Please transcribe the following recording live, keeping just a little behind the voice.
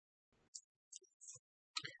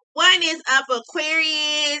What is up,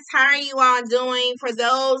 Aquarius? How are you all doing? For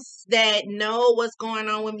those that know what's going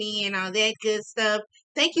on with me and all that good stuff,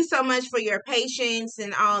 thank you so much for your patience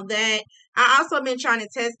and all that. I also been trying to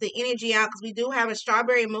test the energy out because we do have a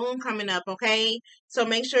strawberry moon coming up, okay? So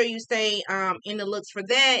make sure you stay in the looks for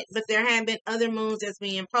that. But there have been other moons that's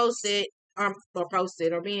being posted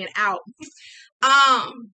or being out.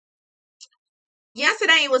 Um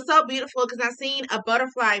Yesterday it was so beautiful because I seen a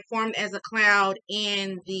butterfly formed as a cloud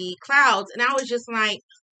in the clouds, and I was just like,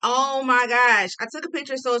 "Oh my gosh!" I took a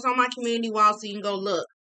picture, so it's on my community wall, so you can go look.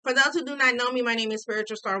 For those who do not know me, my name is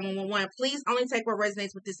Spiritual Star 111. Please only take what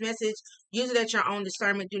resonates with this message. Use it at your own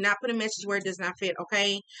discernment. Do not put a message where it does not fit.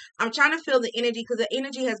 Okay? I'm trying to feel the energy because the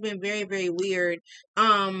energy has been very, very weird.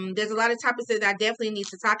 There's a lot of topics that I definitely need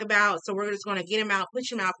to talk about, so we're just going to get them out, push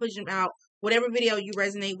them out, push them out. Whatever video you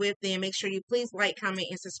resonate with, then make sure you please like, comment,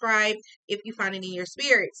 and subscribe if you find it in your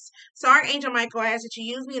spirits. So Archangel Michael, I ask that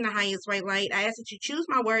you use me in the highest white light. I ask that you choose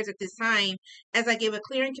my words at this time as I give a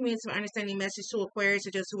clear and communicative understanding message to Aquarius or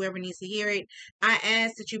just whoever needs to hear it. I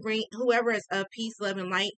ask that you bring whoever is of peace, love, and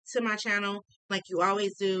light to my channel like you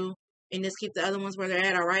always do. And just keep the other ones where they're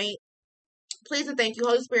at, all right? Please and thank you,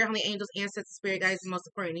 Holy Spirit, Holy Angels, Ancestors, Spirit Guides, and most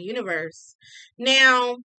important in the universe.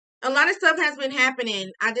 Now, a lot of stuff has been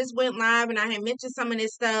happening. I just went live and I had mentioned some of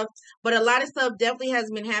this stuff, but a lot of stuff definitely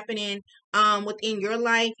has been happening within your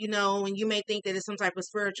life, and you may think that it's some type of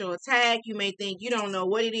spiritual attack. You may think you don't know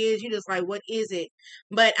what it is. You just like, what is it?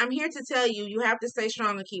 But I'm here to tell you, you have to stay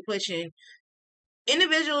strong and keep pushing.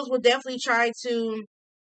 Individuals will definitely try to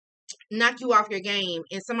knock you off your game,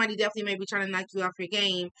 and somebody definitely may be trying to knock you off your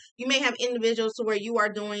game. You may have individuals to where you are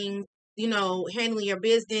doing, handling your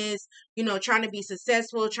business, trying to be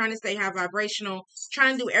successful, trying to stay high vibrational,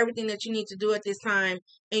 trying to do everything that you need to do at this time,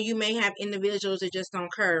 and you may have individuals that just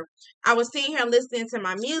don't care. I was sitting here listening to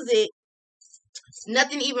my music.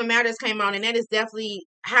 Nothing Even Matters came on, and that is definitely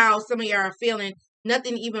how some of y'all are feeling.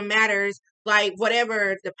 Nothing even matters, like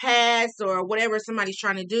whatever the past or whatever somebody's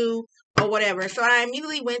trying to do or whatever. So I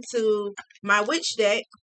immediately went to my witch deck,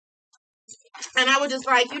 and I was just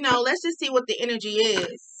like, let's just see what the energy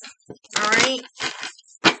is. All right.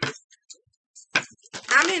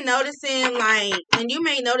 I've been noticing, and you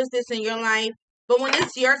may notice this in your life, but when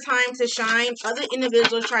it's your time to shine, other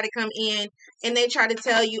individuals try to come in and they try to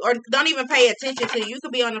tell you, or don't even pay attention to you. You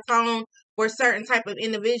could be on the phone with certain type of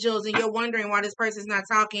individuals and you're wondering why this person's not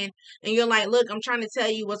talking. And you're like, look, I'm trying to tell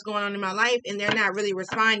you what's going on in my life, and they're not really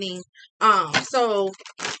responding. So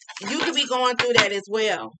you could be going through that as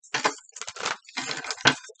well.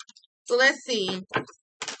 So let's see.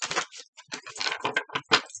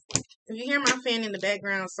 If you hear my fan in the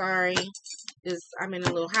background, sorry. I'm in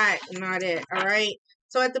a little hot and all that. All right.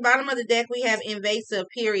 So at the bottom of the deck, we have invasive,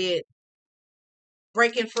 period.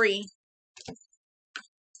 Breaking free.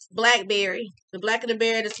 Blackberry. The blacker the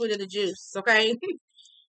berry, the sweeter the juice. Okay.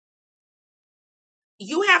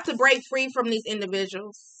 You have to break free from these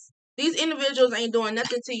individuals. These individuals ain't doing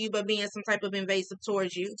nothing to you but being some type of invasive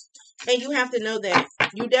towards you. And you have to know that.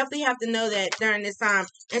 You definitely have to know that during this time.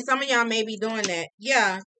 And some of y'all may be doing that.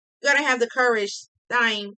 Yeah. You gotta have the courage,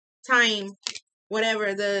 time,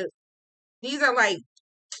 whatever. These are like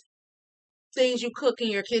things you cook in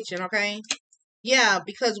your kitchen, okay? Yeah,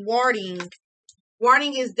 because warding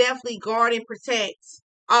is definitely guard and protect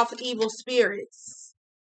off evil spirits.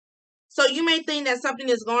 So you may think that something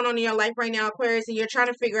is going on in your life right now, Aquarius, and you're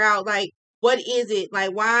trying to figure out, what is it?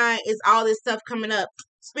 Why is all this stuff coming up?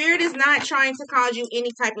 Spirit is not trying to cause you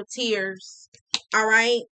any type of tears, all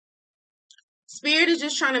right? Spirit is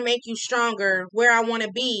just trying to make you stronger. Where I Want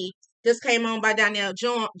to Be just came on by Donnell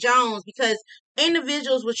Jones, because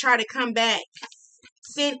individuals will try to come back,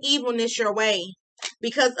 send evilness your way,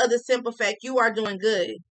 because of the simple fact you are doing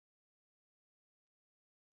good.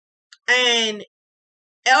 And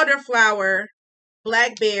elderflower,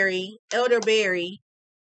 blackberry, elderberry,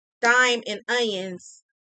 thyme, and onions,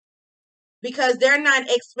 because they're not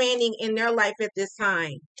expanding in their life at this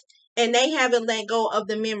time. And they haven't let go of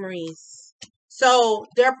the memories. So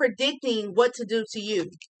they're predicting what to do to you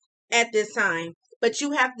at this time. But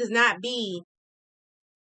you have to not be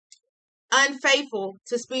unfaithful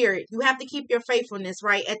to spirit. You have to keep your faithfulness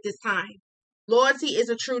right at this time. Loyalty is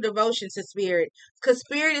a true devotion to spirit, because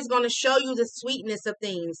spirit is going to show you the sweetness of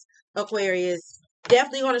things, Aquarius.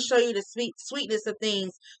 Definitely going to show you the sweetness of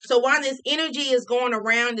things. So while this energy is going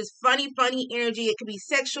around, this funny energy, it could be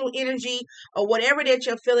sexual energy or whatever that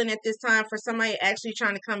you're feeling at this time, for somebody actually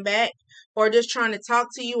trying to come back or just trying to talk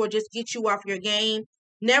to you or just get you off your game.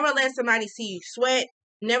 Never let somebody see you sweat.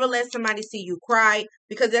 Never let somebody see you cry,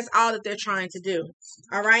 because that's all that they're trying to do.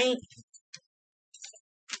 All right?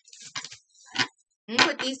 I'm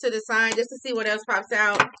gonna put these to the side just to see what else pops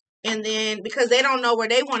out. And then, because they don't know where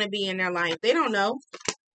they want to be in their life. They don't know.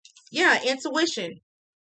 Yeah, intuition.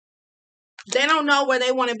 They don't know where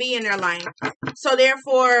they want to be in their life. So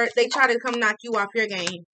therefore, they try to come knock you off your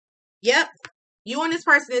game. Yep. You and this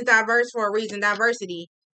person is diverse for a reason. Diversity.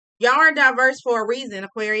 Y'all are diverse for a reason,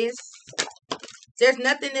 Aquarius. There's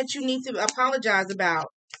nothing that you need to apologize about.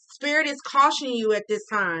 Spirit is cautioning you at this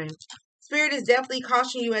time. Spirit is definitely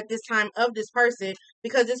cautioning you at this time of this person,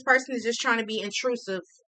 because this person is just trying to be intrusive.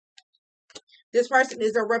 This person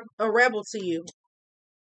is a rebel to you.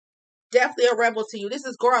 Definitely a rebel to you. This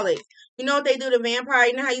is garlic. You know what they do to vampire?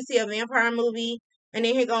 You know how you see a vampire movie and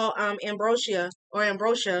then here go ambrosia.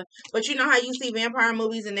 But you know how you see vampire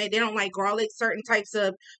movies and they don't like garlic, certain types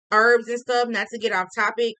of herbs and stuff, not to get off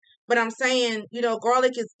topic. But I'm saying, you know,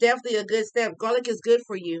 garlic is definitely a good step. Garlic is good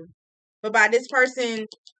for you. But by this person,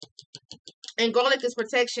 and garlic is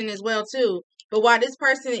protection as well too. But while this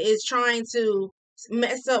person is trying to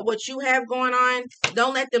mess up what you have going on,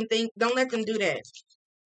 don't let them do that.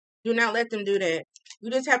 Do not let them do that.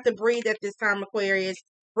 You just have to breathe at this time, Aquarius.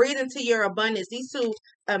 Breathe into your abundance. These two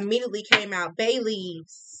immediately came out. Bay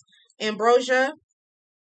leaves. Ambrosia.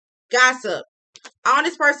 Gossip. All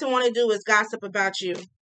this person want to do is gossip about you.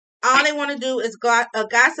 All they want to do is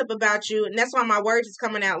gossip about you. And that's why my words is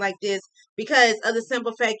coming out like this. Because of the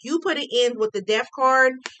simple fact, you put it in with the death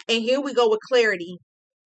card. And here we go with clarity.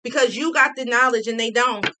 Because you got the knowledge and they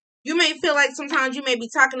don't. You may feel like sometimes you may be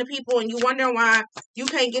talking to people and you wonder why you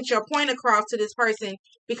can't get your point across to this person,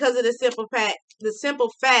 because of the simple fact. The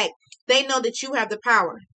simple fact, they know that you have the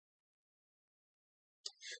power.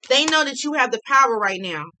 They know that you have the power right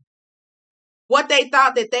now. What they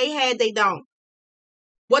thought that they had, they don't.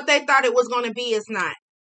 What they thought it was going to be is not.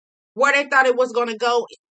 Where they thought it was going to go.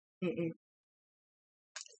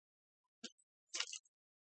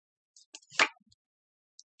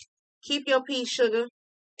 Keep your peace, sugar,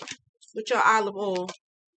 with your olive oil.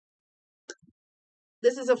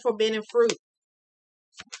 This is a forbidden fruit.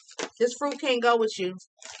 This fruit can't go with you.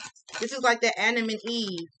 This is like the Adam and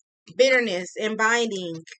Eve. Bitterness and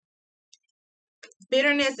binding.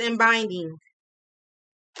 Bitterness and binding.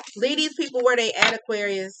 Leave these people where they at,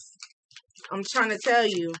 Aquarius. I'm trying to tell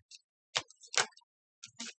you.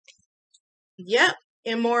 Yep.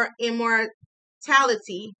 Immortality.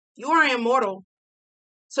 You are immortal.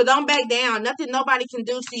 So don't back down. Nothing nobody can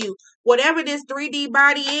do to you. Whatever this 3D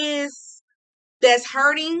body is that's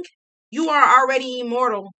hurting, you are already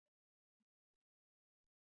immortal.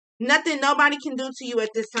 Nothing nobody can do to you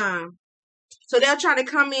at this time. So they'll try to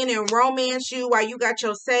come in and romance you while you got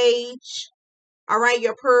your sage. All right,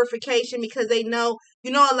 your purification, because they know,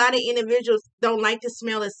 you know, a lot of individuals don't like the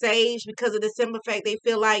smell of sage because of the simple fact they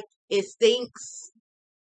feel like it stinks.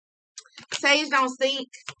 Sage don't stink.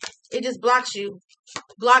 It just blocks you.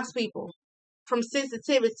 Blocks people from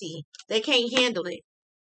sensitivity. They can't handle it.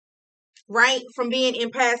 Right? From being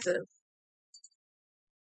impassive.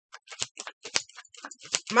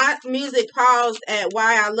 My music paused at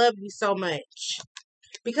why I love you so much.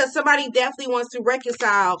 Because somebody definitely wants to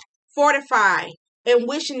reconcile, fortify, and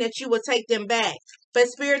wishing that you would take them back. But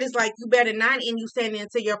Spirit is like, you better not, and you stand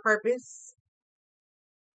into your purpose.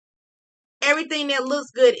 Everything that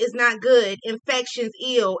looks good is not good. Infections,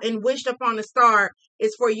 ill, and wished upon a star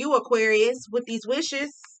is for you, Aquarius, with these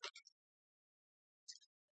wishes.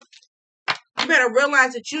 You better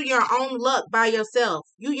realize that you your own luck by yourself.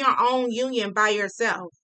 You your own union by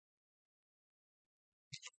yourself.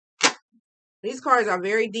 These cards are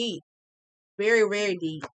very deep. Very, very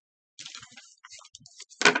deep.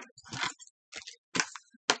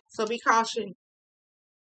 So be cautious.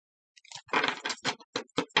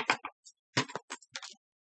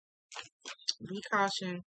 Be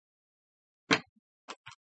cautious.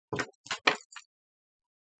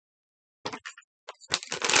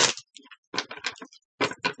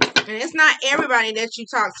 And it's not everybody that you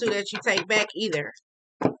talk to that you take back either.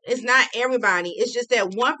 It's not everybody. It's just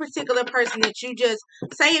that one particular person that you just,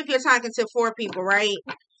 say if you're talking to 4 people, right?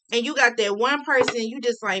 And you got that one person, you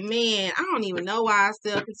just like, man, I don't even know why I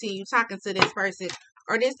still continue talking to this person.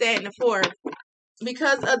 Or this, that, and the 4th.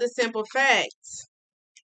 Because of the simple fact,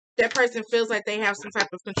 that person feels like they have some type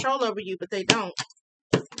of control over you, but they don't.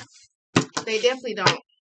 They definitely don't.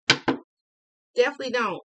 Definitely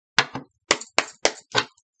don't.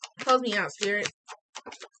 Close me out, Spirit.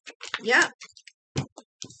 Yep.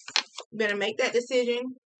 You better make that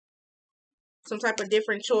decision. Some type of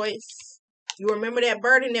different choice. You remember that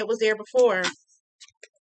burden that was there before.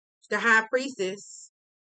 The high priestess.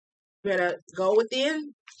 You better go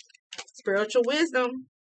within. Spiritual wisdom.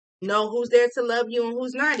 Know who's there to love you and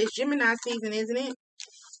who's not. It's Gemini season, isn't it?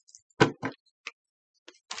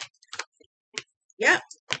 Yep.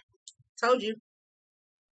 Told you.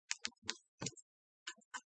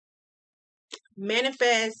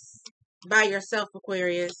 Manifest by yourself,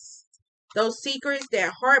 Aquarius. Those secrets,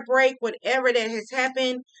 that heartbreak, whatever that has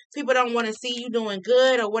happened, people don't want to see you doing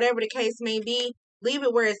good or whatever the case may be. Leave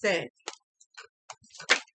it where it's at.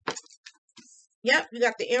 Yep, you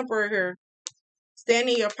got the Emperor here. Stand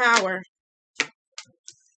in your power.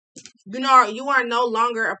 You know, you are no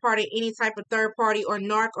longer a part of any type of third party or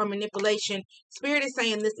narc or manipulation. Spirit is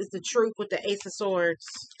saying this is the truth with the Ace of Swords.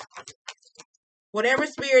 Whatever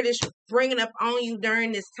spirit is bringing up on you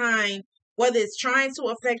during this time, whether it's trying to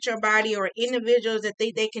affect your body or individuals that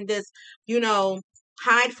think they can just, you know,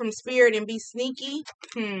 hide from spirit and be sneaky.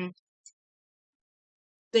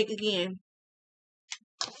 Think again.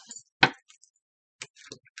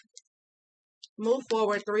 Move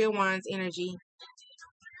forward. 3 of Wands energy.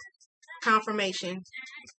 Confirmation.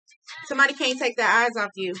 Somebody can't take their eyes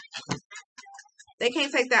off you. They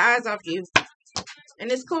can't take their eyes off you.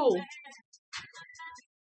 And it's cool.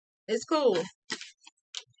 It's cool.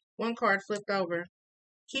 1 card flipped over.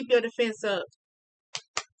 Keep your defense up.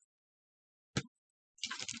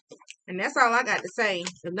 And that's all I got to say.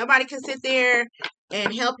 If nobody can sit there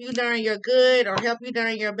and help you during your good or help you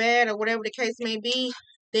during your bad or whatever the case may be,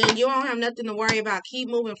 then you don't have nothing to worry about. Keep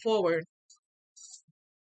moving forward.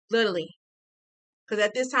 Literally. Because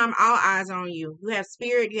at this time, all eyes are on you. You have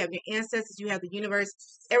spirit, you have your ancestors, you have the universe.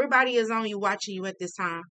 Everybody is on you, watching you at this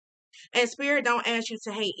time. And spirit don't ask you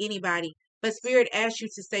to hate anybody, but spirit asks you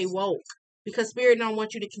to stay woke. Because spirit don't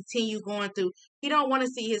want you to continue going through. He don't want to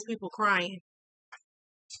see his people crying.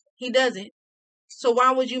 He doesn't. So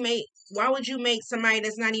why would you make somebody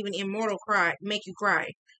that's not even immortal make you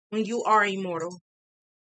cry when you are immortal?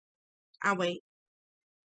 I'll wait.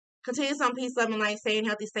 Continue some peace, love, and light. Staying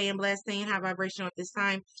healthy, staying blessed, staying high vibrational at this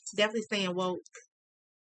time. Definitely staying woke.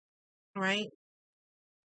 All right.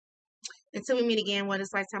 Until we meet again, what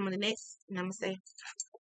is lifetime of the next? Namaste.